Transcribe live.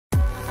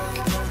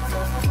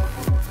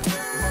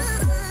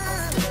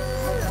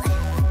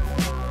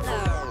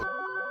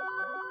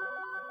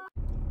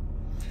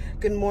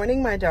Good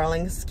morning, my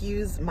darling.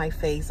 Excuse my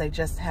face. I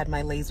just had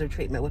my laser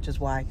treatment, which is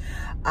why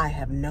I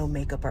have no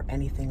makeup or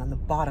anything on the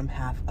bottom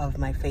half of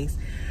my face.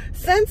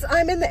 Since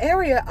I'm in the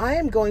area, I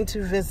am going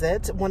to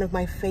visit one of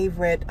my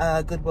favorite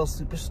Goodwill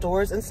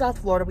superstores. In South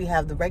Florida, we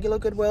have the regular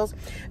Goodwills.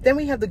 Then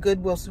we have the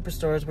Goodwill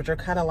superstores, which are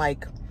kind of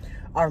like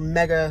our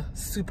mega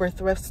super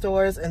thrift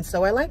stores. And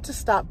so I like to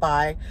stop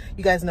by.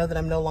 You guys know that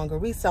I'm no longer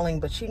reselling,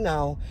 but you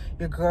know,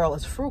 your girl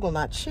is frugal,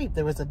 not cheap.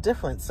 There is a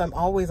difference. So I'm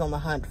always on the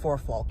hunt for a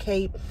fall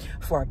cape,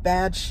 for a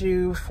bad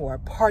shoe, for a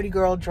party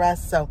girl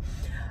dress. So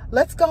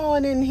let's go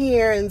on in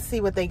here and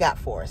see what they got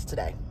for us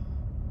today.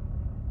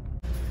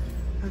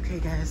 Okay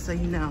guys, so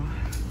you know,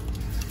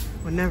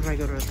 whenever I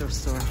go to a thrift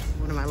store,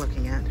 what am I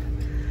looking at?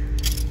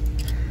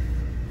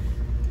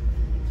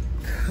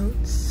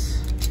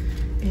 Coats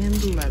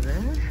and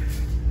leather.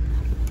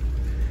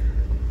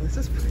 This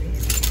is pretty.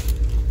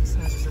 What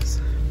size is this?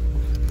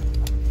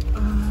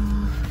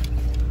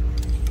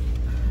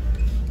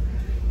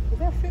 Will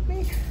that fit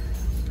me?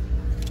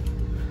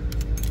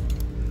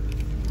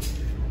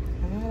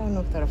 I don't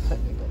know if that'll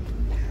fit me, but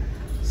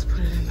let's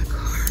put it in the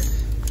cart.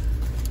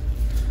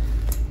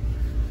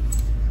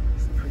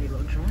 It's a pretty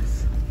little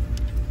dress.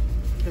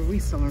 The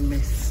reseller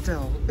may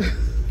still.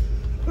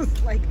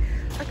 It's like,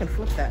 I can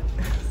flip that.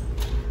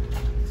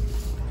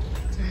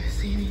 Do I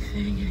see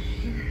anything in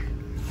here?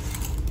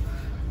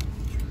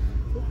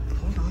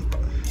 Hold on.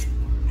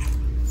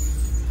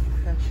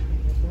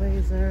 Fashionable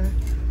blazer.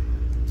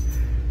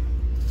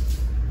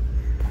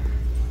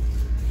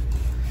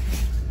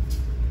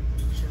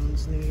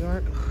 Jones, New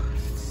York. Oh,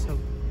 it's so,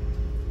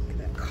 look at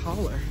that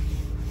collar.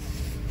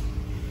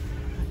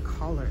 That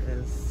collar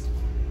is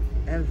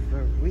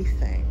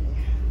everything.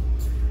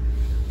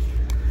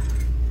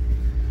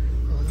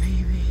 Well,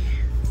 maybe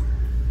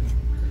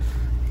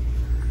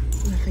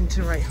nothing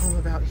to write home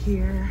about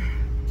here.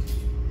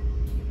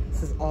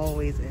 Is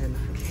always in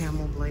a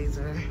camel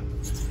blazer. I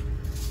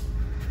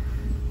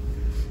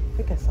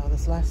think I saw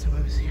this last time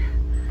I was here.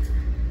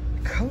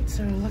 Coats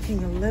are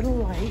looking a little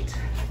light.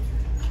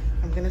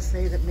 I'm gonna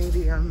say that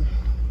maybe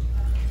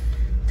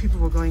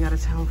people were going out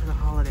of town for the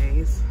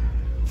holidays,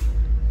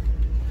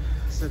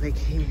 so they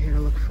came here to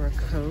look for a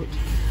coat.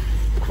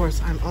 Of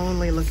course, I'm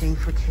only looking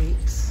for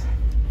capes.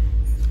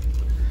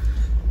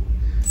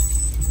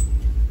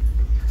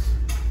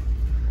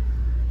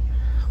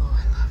 Oh,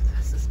 I love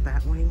this. This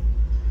Batwing.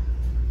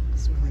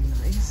 It's really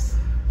nice.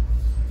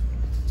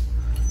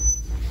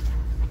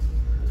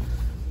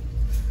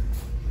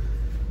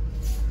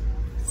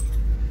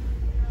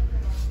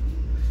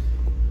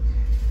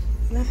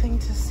 Nothing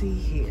to see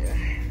here.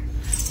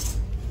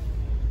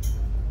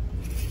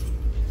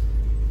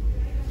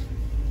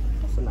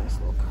 That's a nice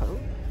little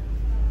coat.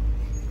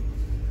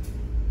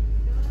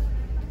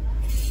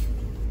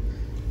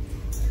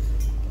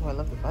 Oh, I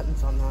love the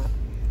buttons on that.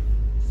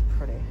 It's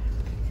pretty.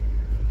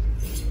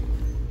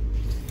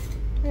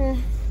 Yeah.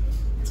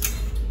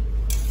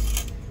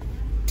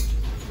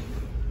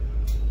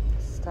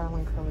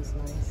 Styling curl is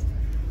nice.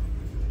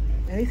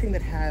 Anything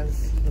that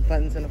has the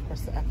buttons and of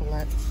course the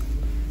epaulettes.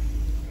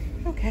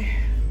 Okay.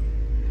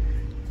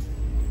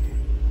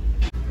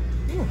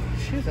 Ooh,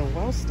 shoes are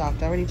well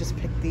stocked. I already just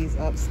picked these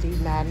up.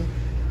 Steve Madden.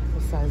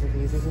 What size are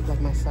these? These look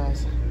like my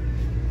size.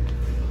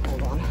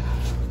 Hold on.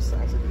 What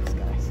size are these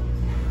guys?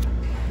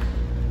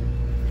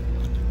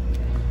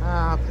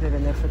 I'll put it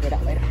in there, figure it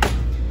out later.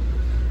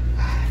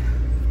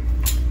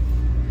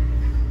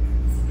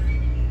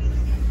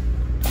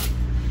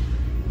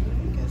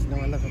 I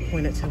never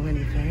pointed to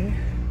anything.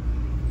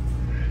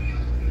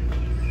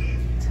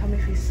 Tell me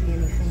if you see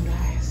anything,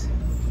 guys.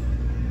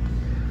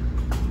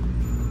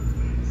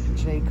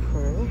 J.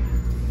 Crew.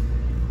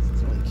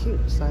 It's really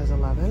cute. Size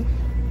 11.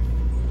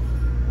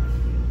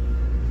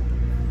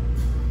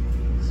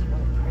 It's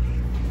really pretty.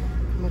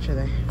 How much are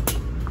they?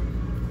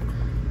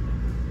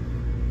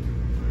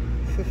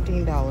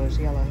 $15,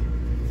 yellow.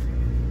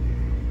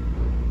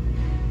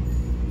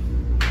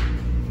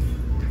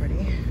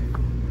 Pretty.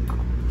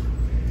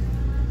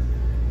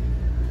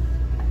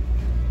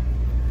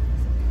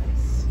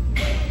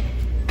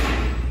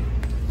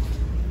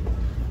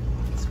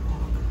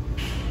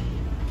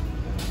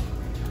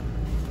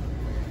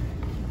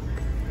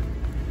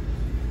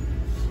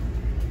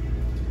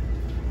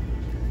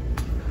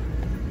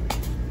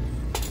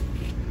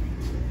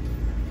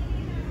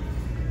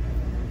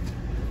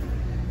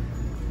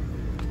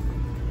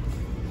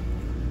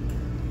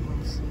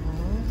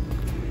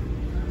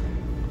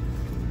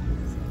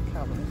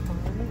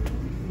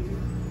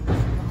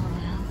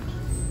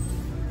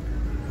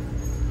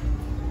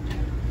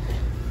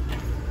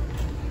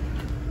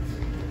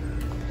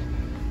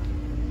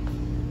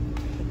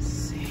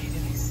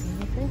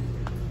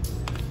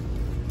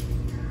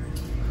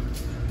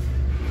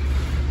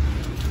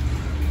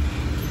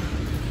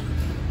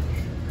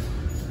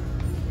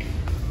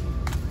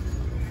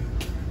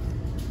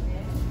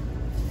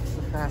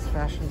 Fast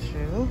fashion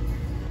shoe,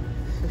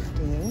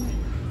 15.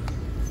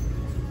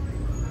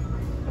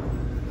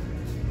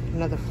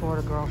 Another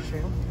Florida girl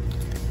shoe.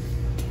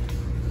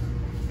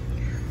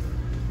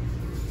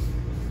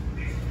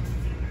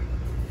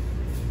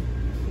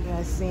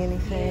 I see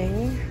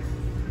anything.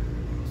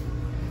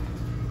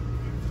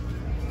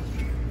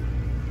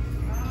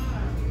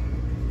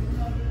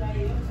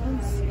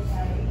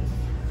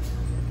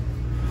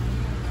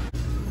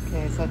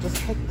 Okay, so I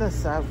just picked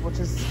this up, which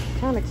is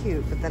kind of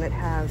cute, but then it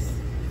has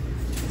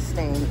a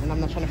stain, and I'm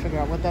not trying to figure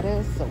out what that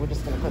is, so we're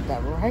just going to put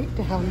that right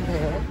down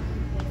there.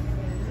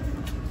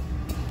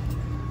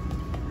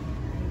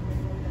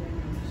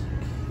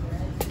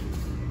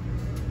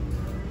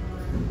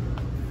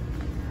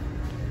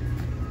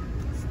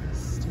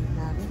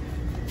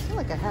 I feel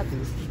like I had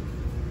these.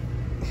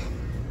 $8.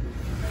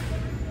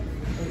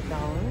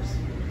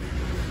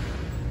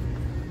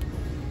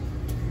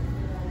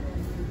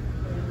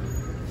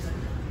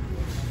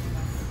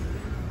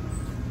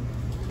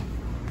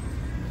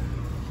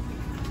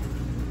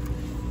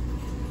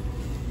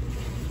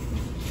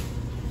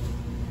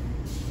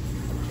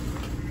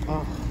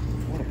 Oh,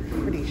 what a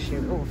pretty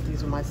shoe. Oh, if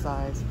these are my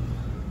size.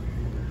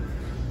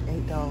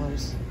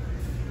 $8.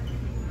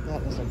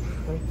 That is a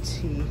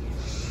pretty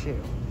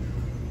shoe.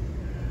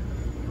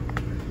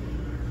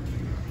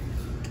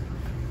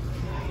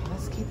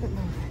 Keep it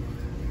moving.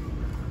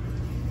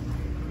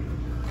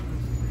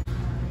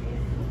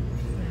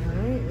 All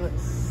right,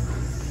 let's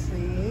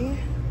see.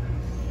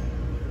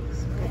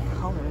 Some good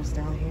colors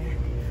down here.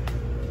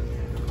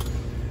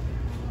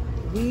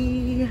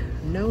 We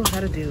know how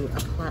to do a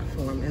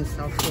platform in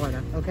South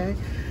Florida, okay?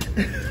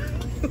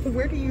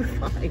 Where do you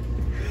find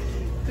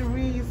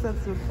 3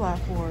 sets of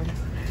platforms?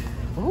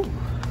 Oh,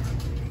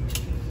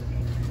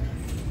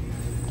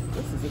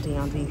 this is a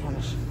D&D kind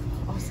of shoe.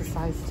 Oh, it's a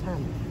size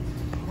 10.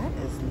 That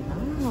is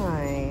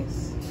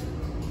nice.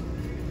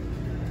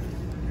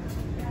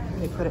 Let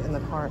me put it in the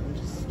cart and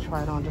just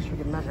try it on just for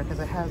good measure because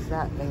it has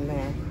that thing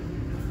there.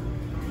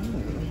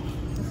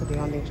 That's a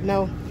D&D.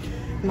 No,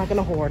 I'm not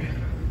gonna hoard.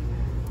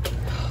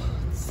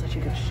 It's such a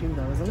good shoe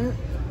though, isn't it?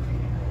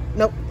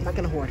 Nope, not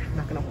gonna hoard.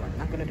 Not gonna hoard.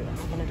 Not gonna do it.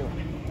 Not gonna do it.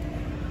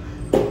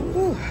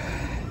 Whew.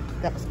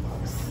 That was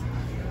close.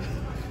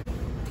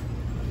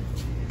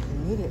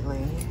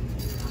 Immediately,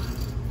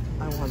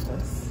 I want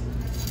this.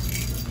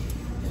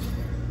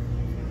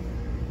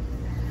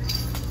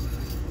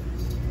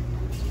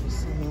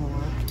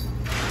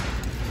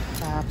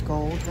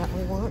 Gold that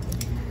we want.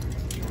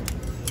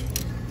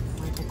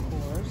 Michael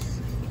Kors.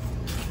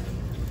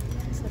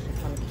 It's actually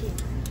kind of cute.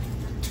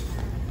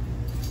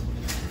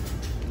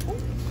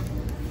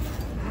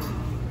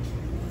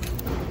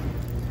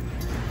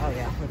 Oh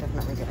yeah, we're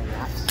definitely getting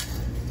that.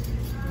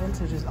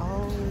 Vintage is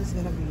always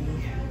gonna be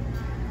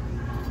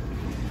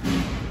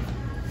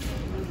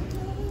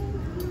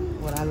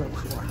what I look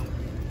for.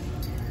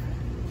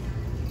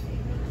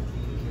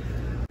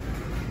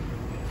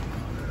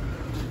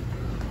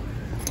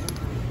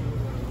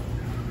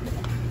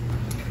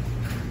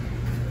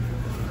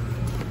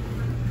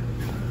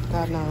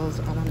 God knows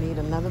I don't need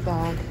another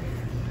bag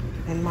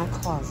in my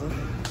closet.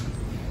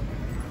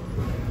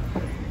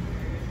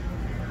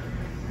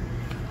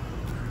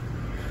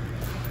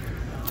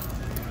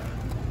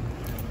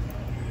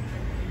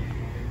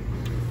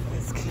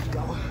 Let's keep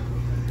going.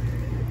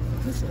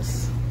 What's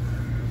this?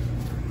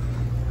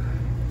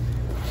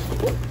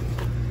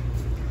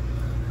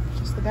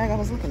 Just the bag I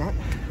was looking at.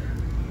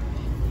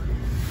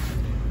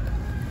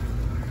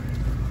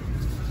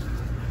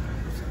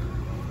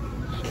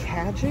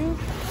 Caju?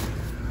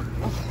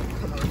 Oh,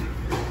 come on.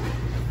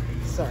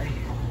 Sorry.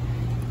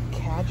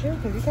 Caju?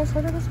 Have you guys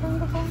heard of this one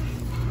before?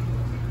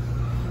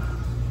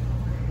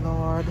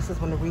 Lord, this is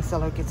when the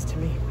reseller gets to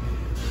me.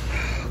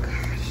 Oh,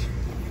 gosh.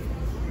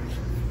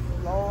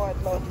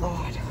 Lord, Lord,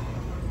 Lord.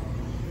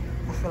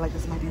 I feel like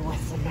this might be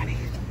worth some money.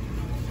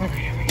 All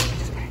right.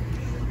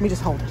 Let me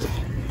just hold it.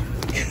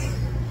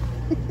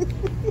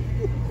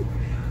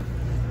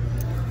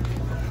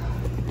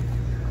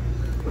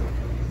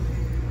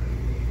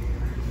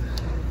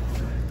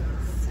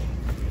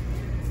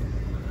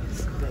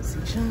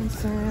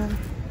 Johnson.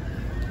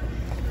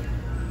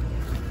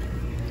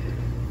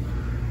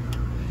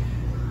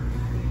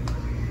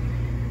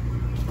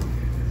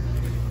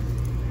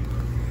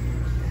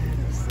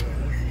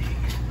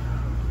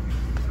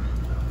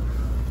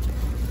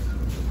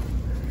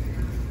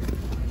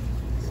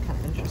 It's kind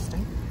of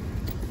interesting.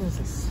 What is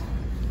this?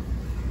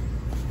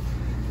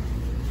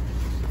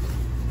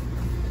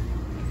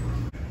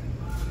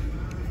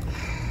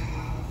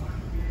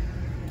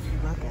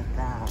 Look at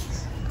that.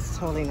 It's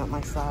totally not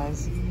my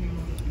size.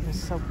 It's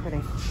so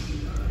pretty.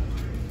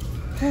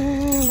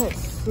 Let's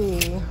see.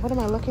 What am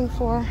I looking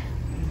for?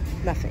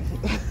 Nothing.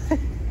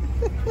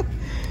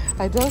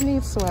 I don't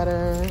need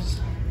sweaters.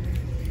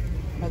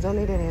 I don't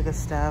need any of this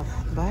stuff.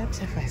 But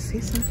if I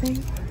see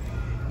something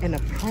in a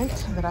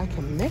print that I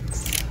can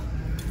mix.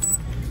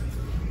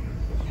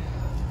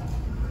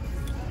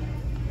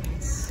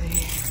 Let's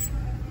see.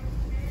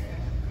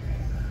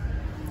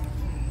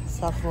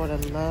 South Florida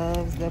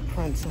loves their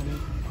prints.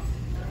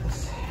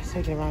 Let's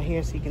take it around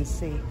here so you can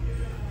see.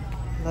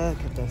 Look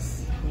at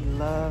this. We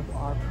love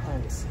our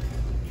prints.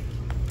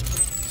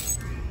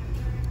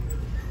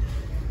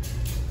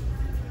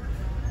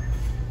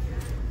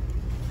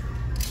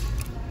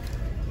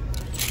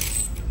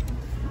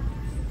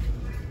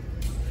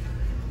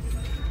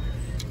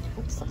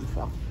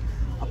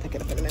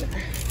 it up in a minute.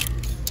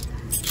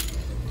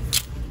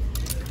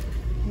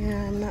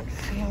 Yeah, I'm not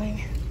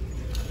feeling.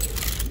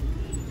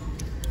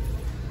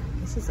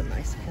 This is a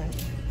nice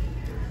print.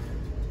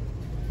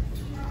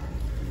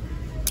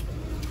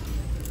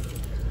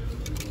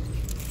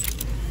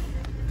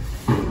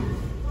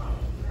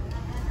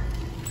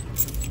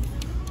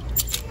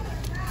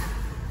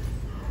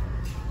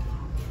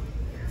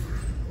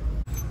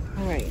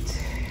 All right.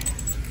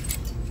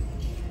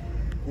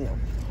 Nope.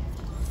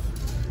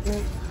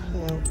 Nope.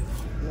 Nope.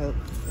 Nope.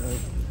 Nope.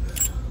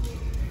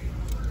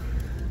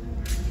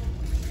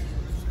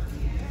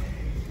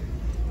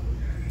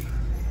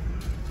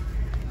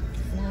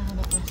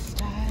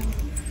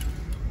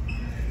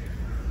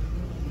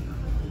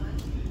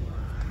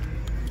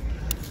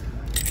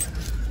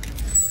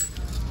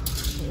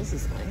 This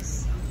is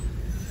nice.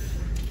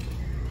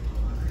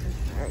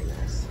 Very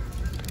nice.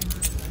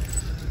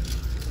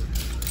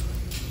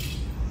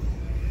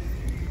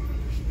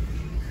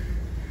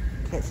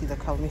 Can't see the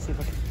color. Let me see if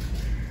I can.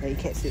 No, you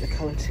can't see the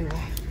color too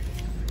well.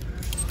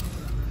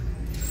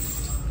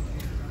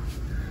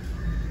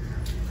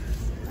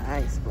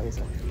 Nice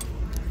blazer.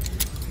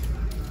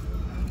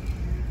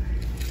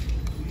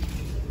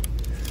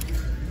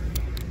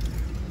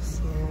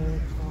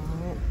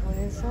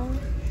 Blazer.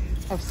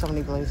 I have so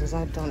many blazers.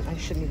 I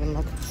shouldn't even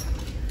look.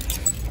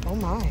 Oh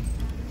my.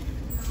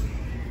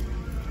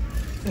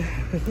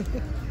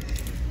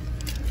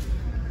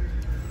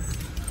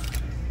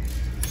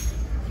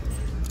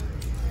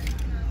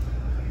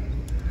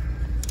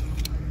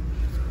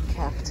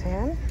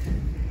 Caftan.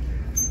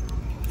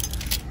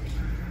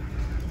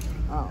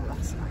 Oh,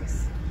 that's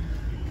nice.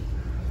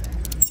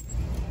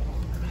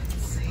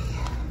 Let's see.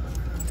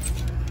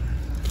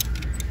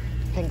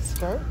 Pink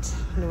skirt.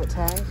 New with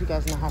tags. You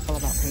guys know how I feel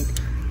about pink.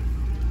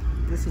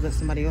 This is at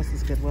somebody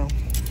else's Goodwill.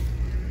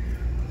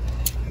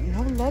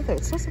 No leather.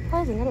 It's so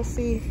surprising. I don't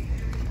see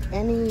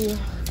any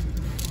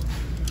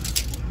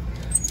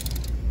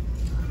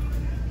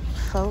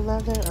faux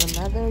leather or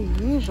leather.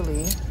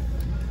 Usually,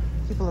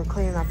 people are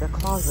cleaning out their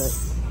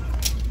closets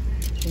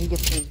and you get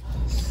some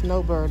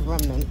snowbird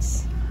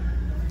remnants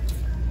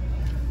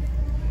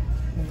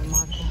in the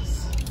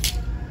markets.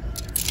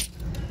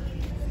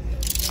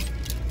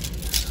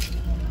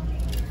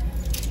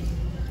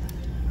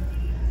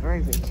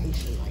 Very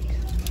vacation-like.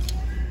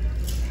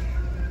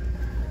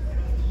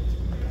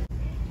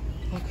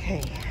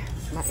 Okay,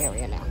 it's my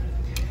area now.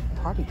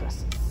 Party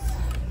dresses.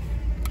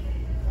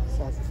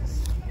 Says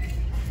this.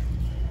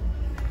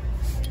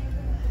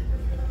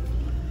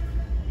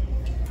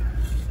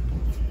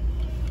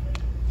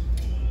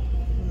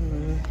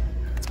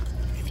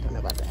 Don't know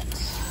about that.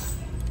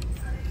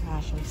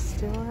 Ashley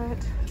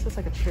Stewart. This looks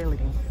like a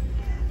cheerleading.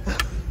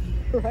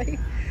 Right?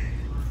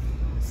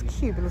 It's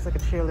cute, but it looks like a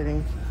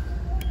cheerleading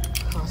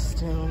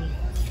costume.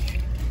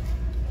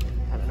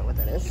 I don't know what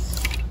that is.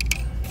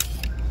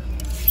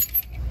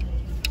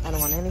 I don't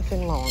want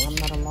anything long. I'm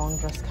not a long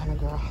dress kind of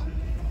girl.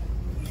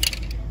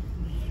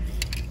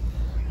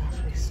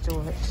 Ashley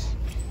Stewart.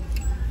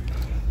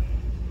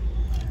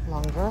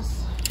 Long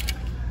dress.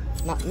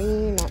 Not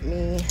me, not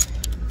me.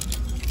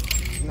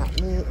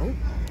 Not me. Ooh.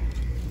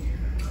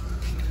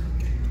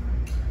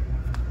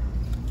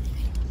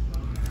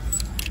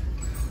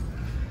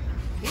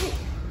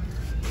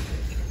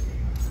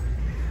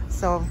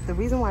 So the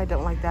reason why I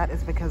don't like that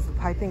is because the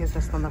piping is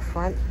just on the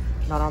front,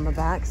 not on the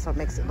back, so it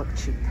makes it look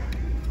cheap.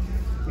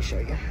 Let me show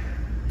you.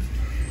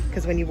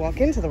 Because when you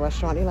walk into the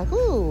restaurant, you're like,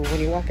 ooh. When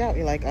you walk out,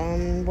 you're like,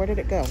 where did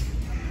it go?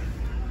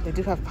 They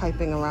do have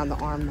piping around the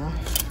arm though.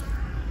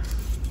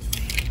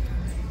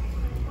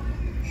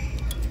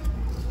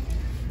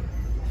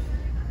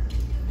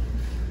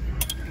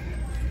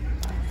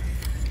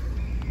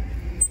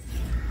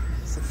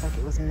 This looks like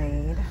it was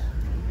made.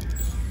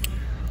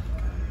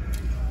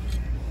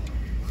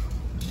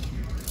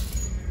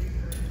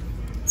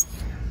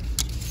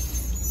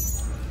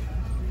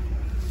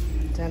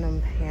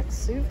 Denim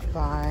pantsuit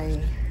by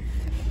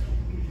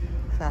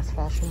Fast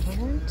Fashion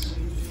brand.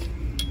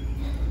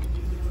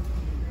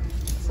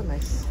 It's a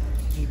nice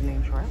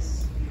evening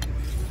dress.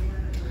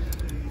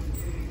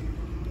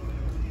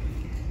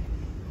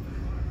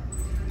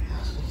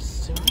 Ashley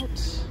Stewart.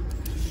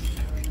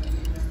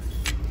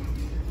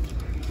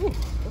 Ooh,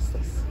 what's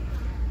this?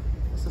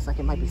 This looks like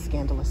it might be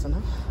scandalous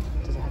enough.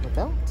 Does it have a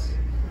belt?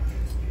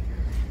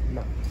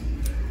 No.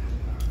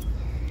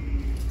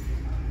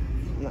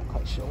 I'm not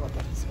quite sure what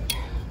that is.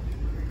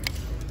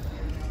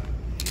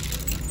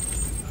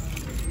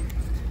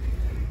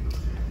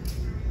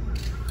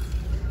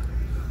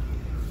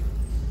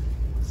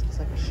 This looks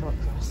like a short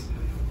dress.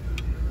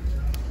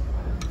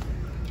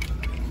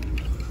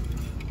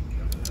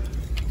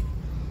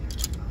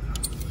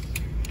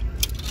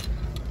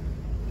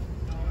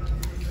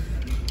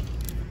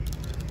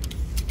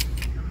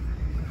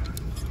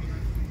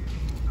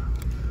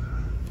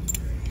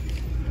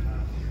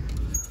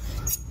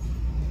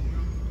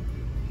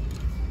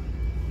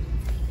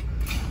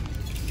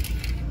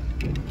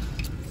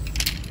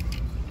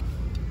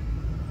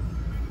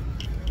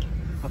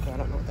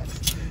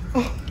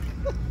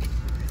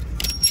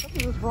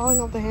 falling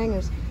off the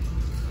hangers.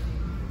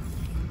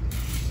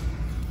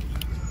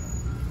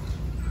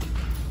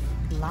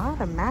 A lot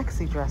of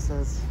maxi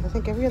dresses. I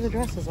think every other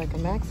dress is like a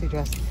maxi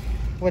dress,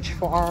 which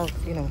for our,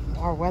 you know,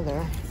 our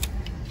weather,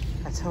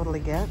 I totally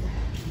get.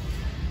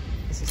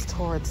 This is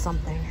towards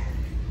something.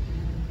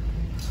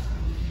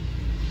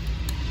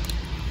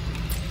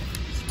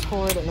 It's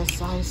toward in a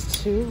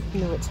size 2,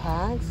 new at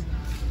tags.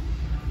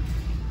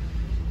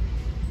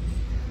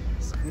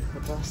 It's a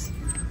beautiful dress.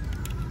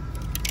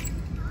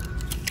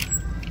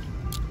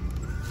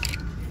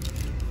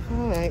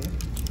 All right,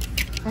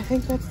 I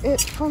think that's it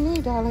for me,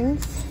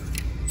 darlings.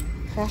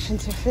 Fashion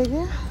to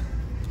figure.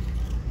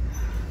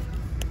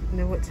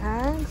 Know what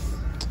tags?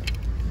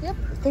 Yep,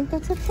 I think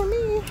that's it for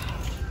me.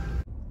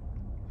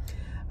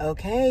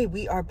 Okay,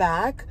 we are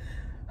back.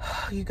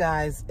 You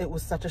guys, it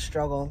was such a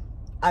struggle.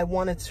 I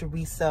wanted to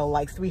resell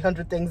like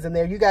 300 things in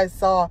there. You guys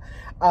saw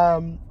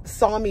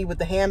me with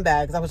the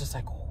handbags. I was just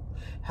like, oh,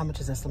 how much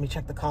is this? Let me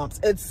check the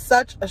comps. It's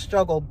such a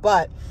struggle,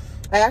 but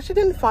I actually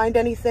didn't find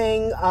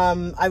anything.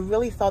 I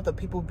really thought that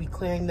people would be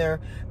clearing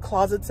their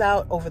closets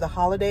out over the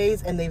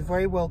holidays, and they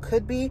very well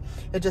could be.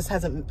 It just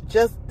hasn't,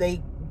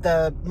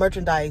 the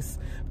merchandise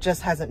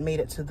just hasn't made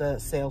it to the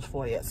sales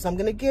floor yet. So I'm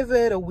gonna give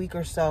it a week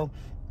or so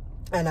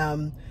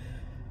and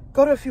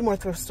go to a few more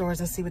thrift stores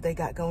and see what they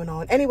got going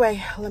on.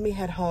 Anyway, let me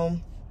head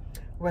home,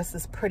 rest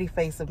this pretty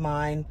face of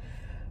mine,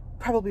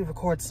 probably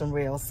record some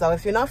reels. So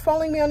if you're not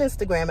following me on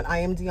Instagram at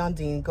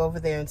IamDionDean, go over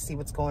there and see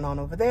what's going on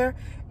over there.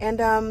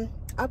 And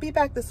I'll be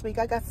back this week.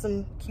 I got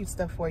some cute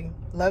stuff for you.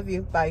 Love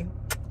you. Bye.